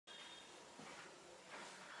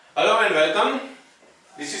Hello and welcome.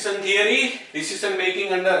 Decision theory, decision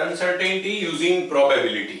making under uncertainty using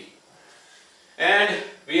probability. And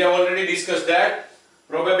we have already discussed that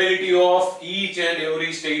probability of each and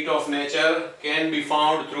every state of nature can be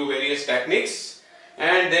found through various techniques,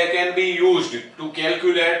 and they can be used to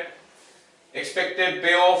calculate expected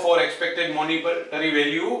payoff or expected monetary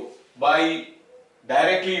value by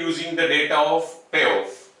directly using the data of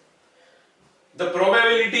payoff. The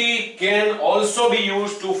probability can also be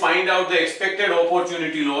used to find out the expected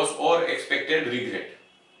opportunity loss or expected regret.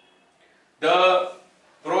 The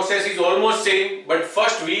process is almost same, but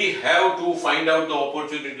first we have to find out the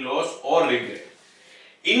opportunity loss or regret.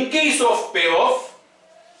 In case of payoff,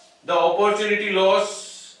 the opportunity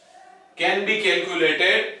loss can be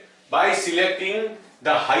calculated by selecting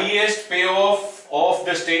the highest payoff of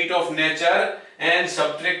the state of nature and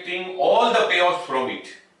subtracting all the payoffs from it.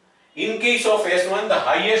 In case of S1, the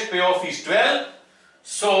highest payoff is 12.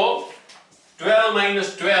 So 12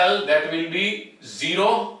 minus 12, that will be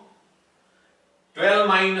 0. 12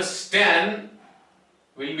 minus 10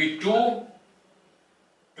 will be 2.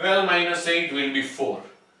 12 minus 8 will be 4.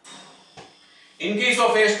 In case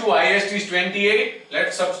of S2, highest is 28.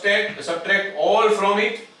 Let's subtract all from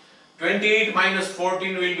it. 28 minus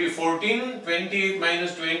 14 will be 14. 28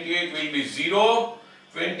 minus 28 will be 0.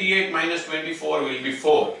 28 minus 24 will be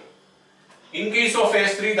 4. In case of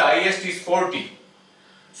S3, the highest is 40.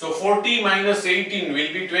 So 40 minus 18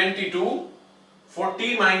 will be 22.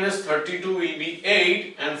 40 minus 32 will be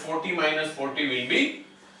 8, and 40 minus 40 will be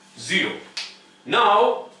 0.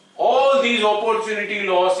 Now, all these opportunity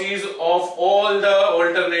losses of all the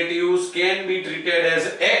alternatives can be treated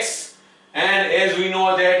as X, and as we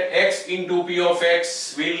know that X into P of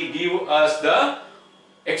X will give us the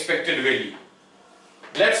expected value.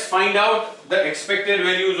 Let's find out the expected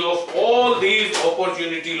values of all these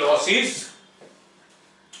opportunity losses.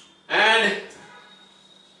 And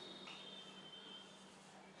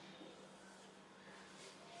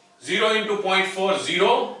zero into 0.4,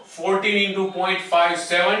 0, 14 into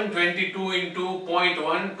 0.57, 22 into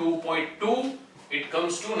 0.1, 2.2, it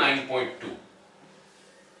comes to 9.2.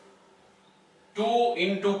 2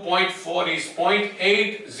 into 0.4 is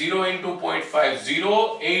 0.8, 0 into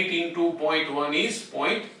 0.50, 8 into 0.1 is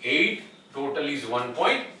 0.8, total is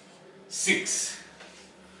 1.6.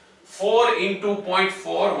 4 into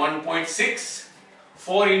 0.4, 1.6,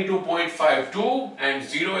 4 into 0.52 and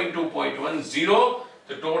 0 into 0.1, 0,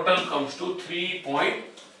 the total comes to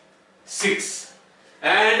 3.6.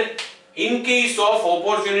 And in case of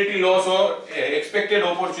opportunity loss or expected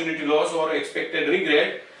opportunity loss or expected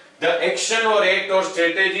regret, the action or act or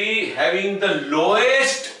strategy having the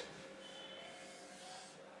lowest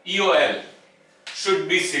EOL should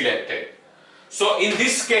be selected. So in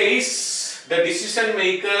this case, the decision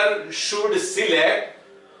maker should select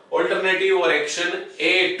alternative or action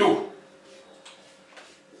A2.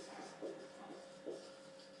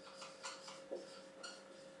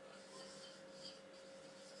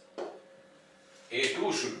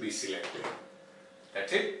 A2 should be selected.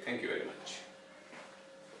 That's it. Thank you very much.